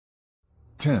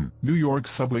10. New York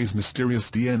subway's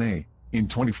mysterious DNA. In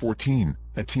 2014,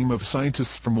 a team of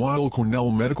scientists from Weill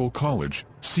Cornell Medical College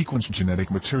sequenced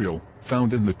genetic material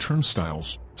found in the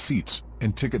turnstiles, seats,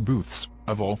 and ticket booths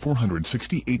of all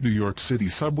 468 New York City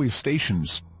subway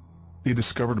stations. They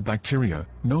discovered bacteria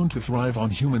known to thrive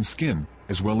on human skin,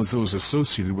 as well as those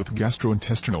associated with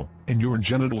gastrointestinal and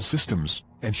urogenital systems,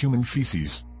 and human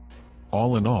feces.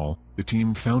 All in all, the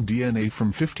team found DNA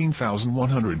from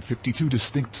 15,152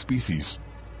 distinct species.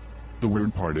 The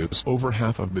weird part is over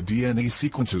half of the DNA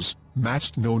sequences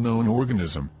matched no known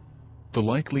organism. The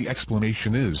likely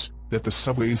explanation is that the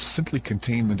subways simply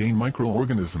contain mundane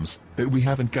microorganisms that we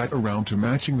haven't got around to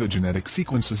matching the genetic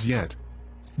sequences yet.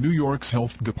 New York's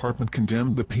health department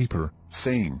condemned the paper,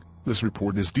 saying, "This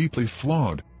report is deeply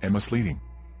flawed and misleading."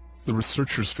 The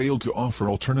researchers failed to offer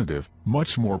alternative,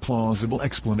 much more plausible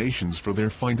explanations for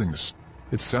their findings.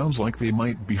 It sounds like they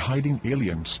might be hiding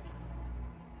aliens.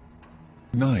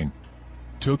 9.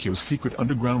 Tokyo's secret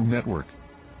underground network.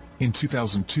 In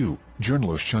 2002,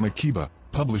 journalist Shun Akiba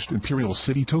published Imperial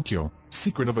City Tokyo,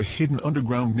 Secret of a Hidden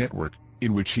Underground Network,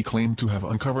 in which he claimed to have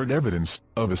uncovered evidence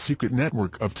of a secret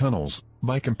network of tunnels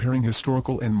by comparing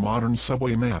historical and modern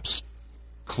subway maps.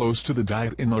 Close to the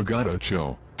date in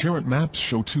Nagata-cho, current maps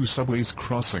show two subways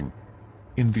crossing.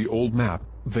 In the old map,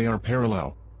 they are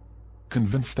parallel.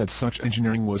 Convinced that such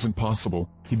engineering was impossible,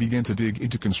 he began to dig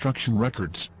into construction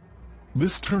records.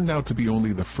 This turned out to be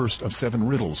only the first of 7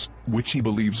 riddles, which he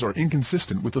believes are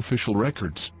inconsistent with official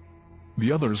records.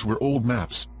 The others were old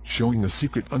maps, showing a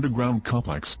secret underground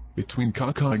complex between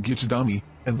Kakagichidami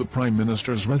and the Prime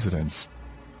Minister's residence.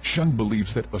 Shun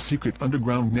believes that a secret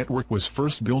underground network was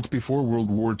first built before World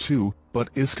War II, but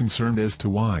is concerned as to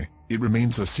why it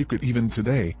remains a secret even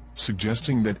today,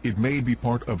 suggesting that it may be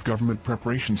part of government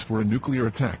preparations for a nuclear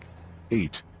attack.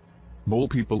 8. Mole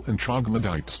people and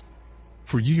troglodytes.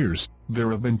 For years,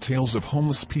 there have been tales of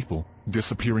homeless people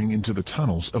disappearing into the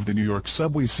tunnels of the New York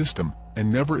subway system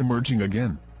and never emerging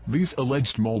again. These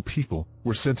alleged mole people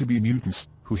were said to be mutants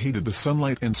who hated the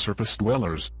sunlight and surface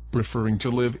dwellers, preferring to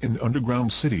live in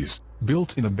underground cities,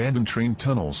 built in abandoned train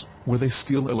tunnels, where they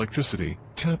steal electricity,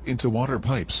 tap into water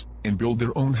pipes, and build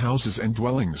their own houses and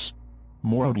dwellings.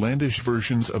 More outlandish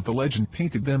versions of the legend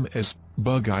painted them as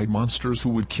bug-eyed monsters who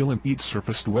would kill and eat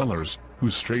surface dwellers who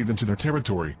strayed into their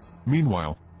territory.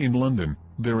 Meanwhile, in London,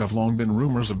 there have long been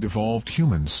rumors of devolved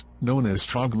humans, known as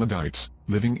troglodytes,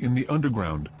 living in the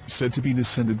underground, said to be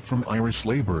descended from Irish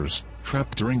laborers,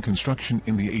 trapped during construction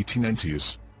in the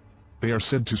 1890s. They are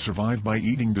said to survive by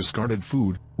eating discarded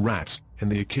food, rats,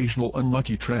 and the occasional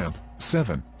unlucky tramp.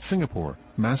 7. Singapore,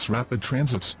 mass rapid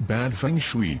transit's bad feng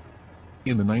shui.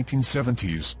 In the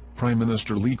 1970s, Prime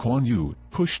Minister Lee Kuan Yew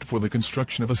pushed for the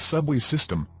construction of a subway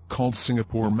system, called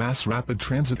Singapore Mass Rapid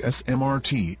Transit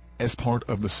 (SMRT), as part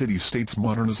of the city-state's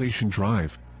modernization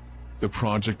drive. The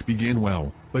project began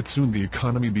well, but soon the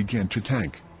economy began to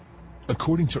tank.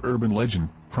 According to urban legend,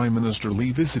 Prime Minister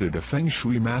Lee visited a feng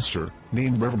shui master,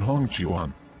 named Reverend Hong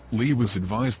Chuan. Lee was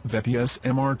advised that the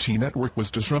SMRT network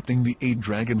was disrupting the 8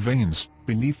 dragon veins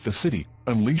beneath the city,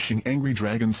 unleashing angry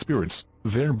dragon spirits,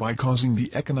 thereby causing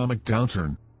the economic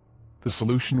downturn. The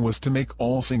solution was to make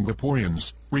all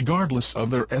Singaporeans, regardless of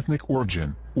their ethnic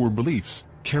origin or beliefs,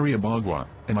 carry a bagua,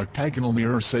 an octagonal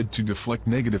mirror said to deflect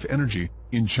negative energy,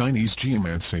 in Chinese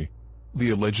geomancy. The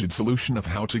alleged solution of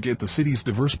how to get the city's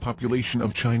diverse population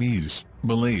of Chinese,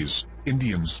 Malays,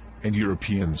 Indians, and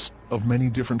Europeans, of many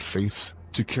different faiths,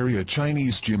 to carry a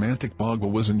Chinese geomantic bagua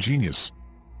was ingenious.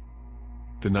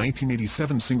 The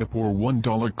 1987 Singapore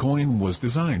 $1 coin was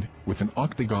designed with an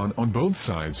octagon on both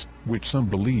sides, which some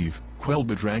believe quelled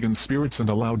the dragon spirits and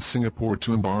allowed Singapore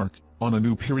to embark on a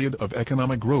new period of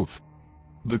economic growth.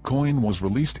 The coin was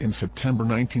released in September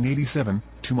 1987,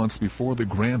 2 months before the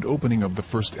grand opening of the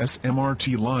first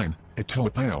SMRT line, at Toa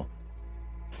Payoh.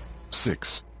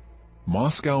 6.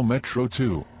 Moscow Metro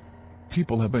 2.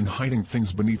 People have been hiding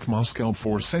things beneath Moscow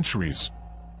for centuries.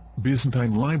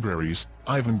 Byzantine libraries,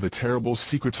 Ivan the Terrible's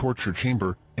secret torture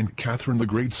chamber, and Catherine the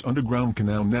Great's underground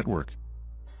canal network.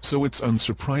 So it's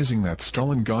unsurprising that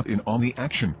Stalin got in on the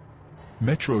action.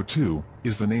 Metro 2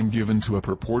 is the name given to a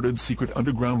purported secret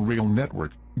underground rail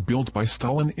network, built by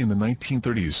Stalin in the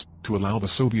 1930s, to allow the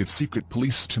Soviet secret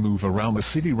police to move around the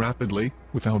city rapidly,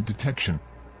 without detection.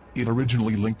 It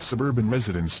originally linked suburban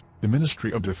residents, the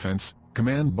Ministry of Defense,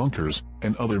 command bunkers,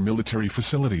 and other military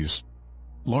facilities.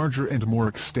 Larger and more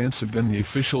extensive than the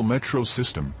official metro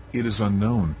system, it is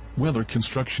unknown whether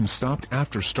construction stopped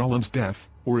after Stalin's death,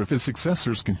 or if his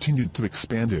successors continued to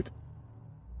expand it.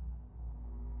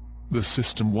 The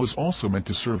system was also meant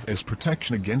to serve as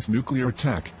protection against nuclear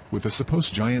attack, with a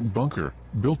supposed giant bunker,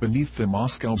 built beneath the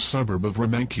Moscow suburb of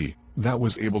Remenki, that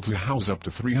was able to house up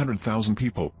to 300,000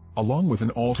 people, along with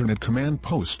an alternate command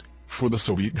post, for the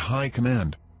Soviet High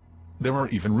Command. There are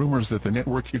even rumors that the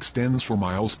network extends for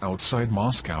miles outside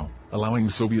Moscow, allowing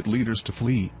Soviet leaders to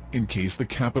flee, in case the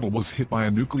capital was hit by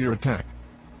a nuclear attack.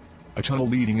 A tunnel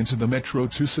leading into the Metro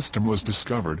 2 system was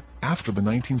discovered, after the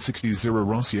 1960s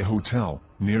Russia Hotel,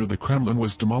 near the Kremlin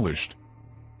was demolished.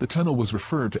 The tunnel was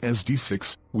referred to as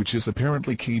D6, which is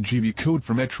apparently KGB code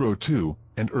for Metro 2,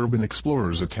 and urban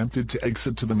explorers attempted to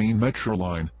exit to the main metro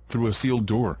line, through a sealed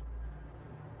door.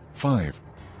 5.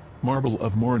 Marble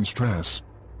of Mohrenstrasse.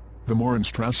 The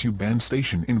Mohrenstrasse U-Bahn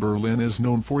station in Berlin is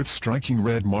known for its striking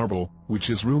red marble, which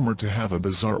is rumored to have a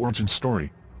bizarre origin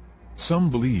story.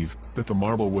 Some believe that the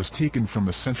marble was taken from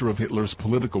the center of Hitler's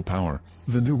political power,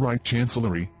 the New Reich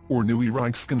Chancellery, or Neue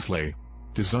Reichskanzlei.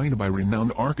 Designed by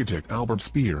renowned architect Albert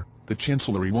Speer, the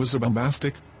Chancellery was a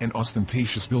bombastic and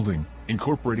ostentatious building,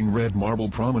 incorporating red marble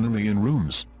prominently in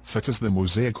rooms, such as the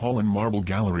Mosaic Hall and Marble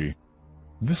Gallery.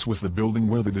 This was the building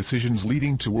where the decisions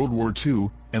leading to World War II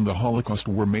and the Holocaust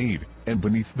were made, and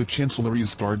beneath the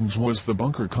Chancellery's gardens was the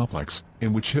bunker complex,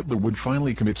 in which Hitler would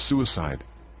finally commit suicide.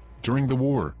 During the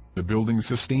war, the building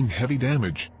sustained heavy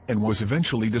damage, and was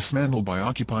eventually dismantled by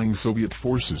occupying Soviet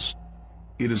forces.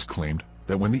 It is claimed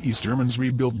that when the East Germans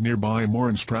rebuilt nearby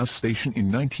Mohrenstrasse station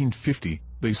in 1950,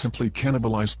 they simply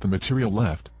cannibalized the material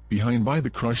left behind by the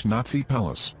crushed Nazi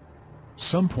palace.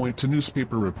 Some point to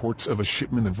newspaper reports of a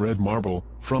shipment of red marble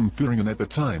from Thüringen at the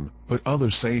time, but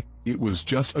others say it was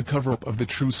just a cover-up of the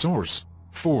true source.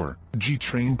 4.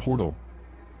 G-Train Portal.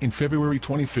 In February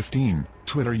 2015,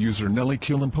 Twitter user Nelly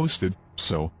Killen posted,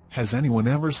 "So, has anyone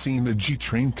ever seen the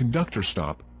G-Train conductor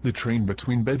stop the train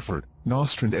between Bedford,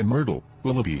 Nostrand and Myrtle,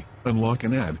 Willoughby, unlock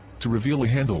an ad, to reveal a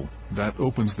handle that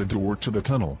opens the door to the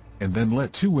tunnel, and then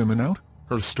let two women out?"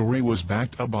 Her story was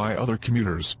backed up by other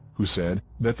commuters, who said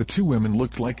that the two women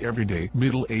looked like everyday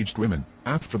middle-aged women.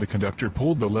 After the conductor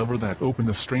pulled the lever that opened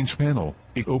the strange panel,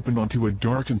 it opened onto a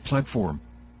darkened platform.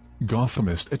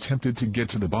 Gothamist attempted to get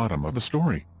to the bottom of the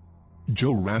story.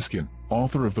 Joe Raskin,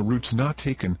 author of The Routes Not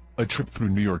Taken, A Trip Through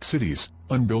New York City's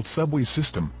Unbuilt Subway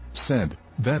System, said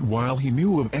that while he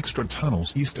knew of extra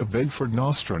tunnels east of Bedford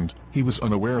Nostrand, he was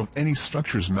unaware of any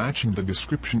structures matching the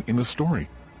description in the story.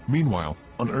 Meanwhile,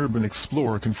 an urban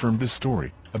explorer confirmed this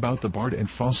story, about the barred and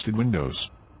frosted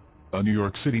windows. A New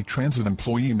York City Transit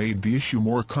employee made the issue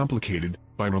more complicated,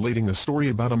 by relating a story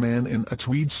about a man in a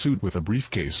tweed suit with a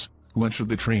briefcase, who entered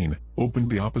the train, opened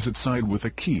the opposite side with a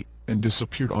key, and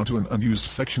disappeared onto an unused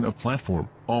section of platform,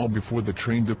 all before the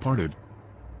train departed.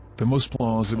 The most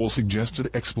plausible suggested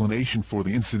explanation for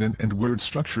the incident and weird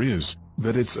structure is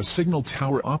that it's a signal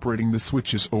tower operating the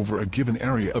switches over a given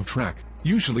area of track,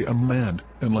 usually unmanned,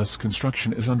 unless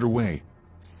construction is underway.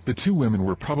 The two women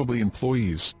were probably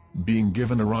employees, being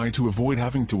given a ride to avoid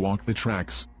having to walk the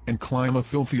tracks and climb a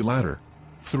filthy ladder.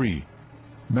 3.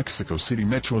 Mexico City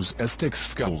Metro's Aztec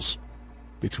Skulls.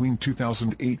 Between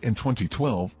 2008 and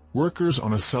 2012, workers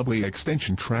on a subway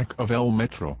extension track of El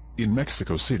Metro, in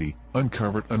Mexico City,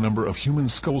 uncovered a number of human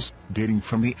skulls, dating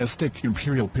from the Aztec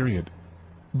imperial period.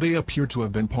 They appear to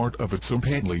have been part of a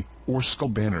tzopantli, or skull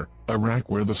banner, a rack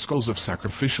where the skulls of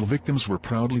sacrificial victims were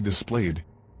proudly displayed.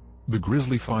 The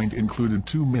grisly find included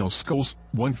 2 male skulls,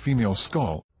 1 female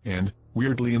skull, and,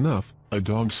 weirdly enough, a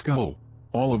dog skull.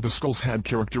 All of the skulls had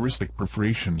characteristic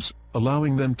perforations,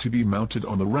 allowing them to be mounted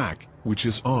on the rack, which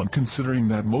is odd considering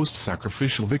that most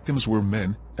sacrificial victims were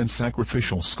men, and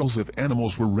sacrificial skulls of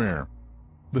animals were rare.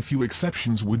 The few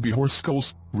exceptions would be horse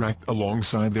skulls, racked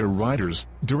alongside their riders,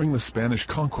 during the Spanish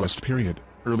conquest period.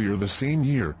 Earlier the same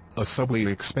year, a subway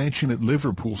expansion at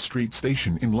Liverpool Street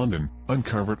Station in London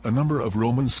uncovered a number of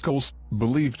Roman skulls,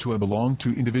 believed to have belonged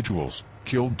to individuals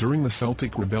killed during the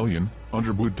Celtic Rebellion,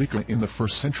 under Boudicca in the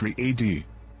 1st century AD.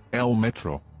 El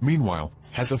Metro, meanwhile,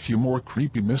 has a few more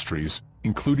creepy mysteries,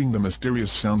 including the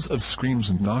mysterious sounds of screams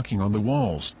and knocking on the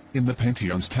walls, in the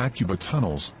Pantheon's Tacuba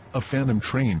tunnels, a phantom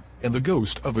train, and the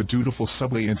ghost of a dutiful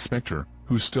subway inspector,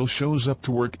 who still shows up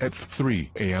to work at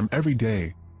 3 a.m. every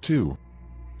day. 2.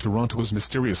 Toronto's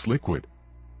Mysterious Liquid.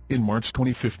 In March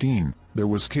 2015, there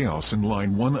was chaos in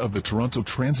Line 1 of the Toronto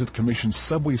Transit Commission's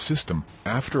subway system,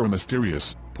 after a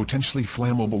mysterious, potentially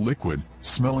flammable liquid,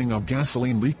 smelling of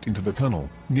gasoline leaked into the tunnel,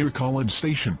 near College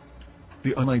Station.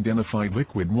 The unidentified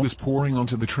liquid was pouring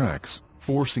onto the tracks,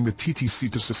 forcing the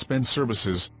TTC to suspend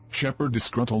services, shepherd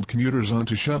disgruntled commuters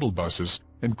onto shuttle buses,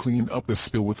 and clean up the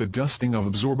spill with a dusting of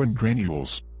absorbent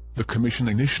granules. The Commission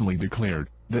initially declared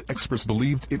that experts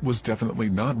believed it was definitely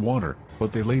not water,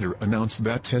 but they later announced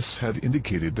that tests had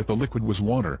indicated that the liquid was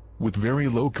water, with very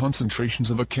low concentrations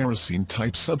of a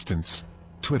kerosene-type substance.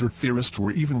 Twitter theorists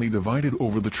were evenly divided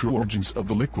over the true origins of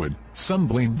the liquid. Some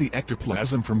blamed the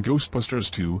ectoplasm from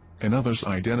Ghostbusters 2, and others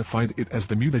identified it as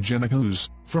the mutagenic ooze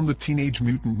from the Teenage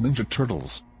Mutant Ninja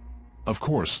Turtles. Of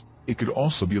course, it could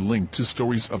also be linked to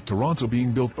stories of Toronto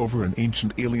being built over an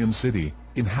ancient alien city,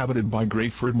 inhabited by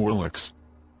Greyford Morlocks.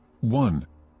 1.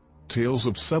 Tales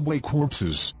of Subway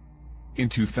Corpses. In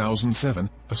 2007,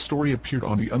 a story appeared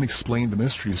on the Unexplained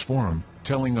Mysteries forum,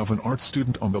 telling of an art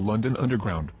student on the London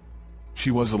Underground. She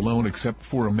was alone except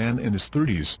for a man in his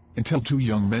 30s, until two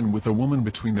young men with a woman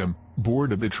between them,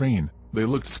 boarded the train. They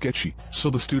looked sketchy, so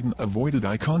the student avoided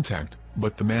eye contact,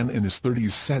 but the man in his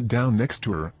 30s sat down next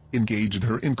to her, engaged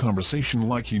her in conversation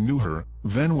like he knew her,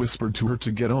 then whispered to her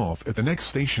to get off at the next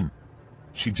station.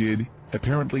 She did,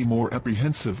 apparently more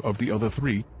apprehensive of the other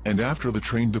three, and after the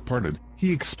train departed,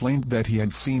 he explained that he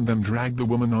had seen them drag the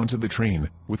woman onto the train,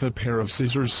 with a pair of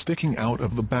scissors sticking out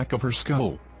of the back of her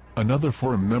skull. Another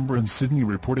forum member in Sydney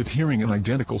reported hearing an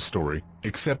identical story,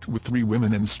 except with three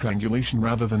women and strangulation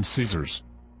rather than scissors.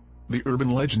 The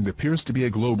urban legend appears to be a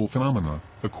global phenomenon,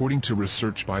 according to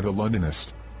research by the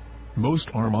Londonist.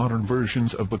 Most are modern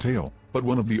versions of the tale, but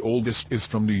one of the oldest is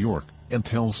from New York, and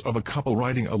tells of a couple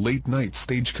riding a late-night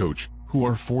stagecoach, who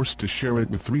are forced to share it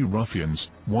with three ruffians,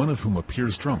 one of whom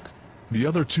appears drunk. The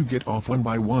other two get off one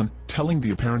by one, telling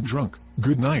the apparent drunk,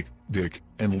 "Good night, Dick,"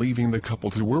 and leaving the couple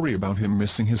to worry about him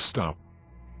missing his stop.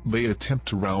 They attempt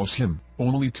to rouse him,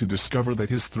 only to discover that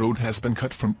his throat has been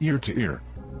cut from ear to ear.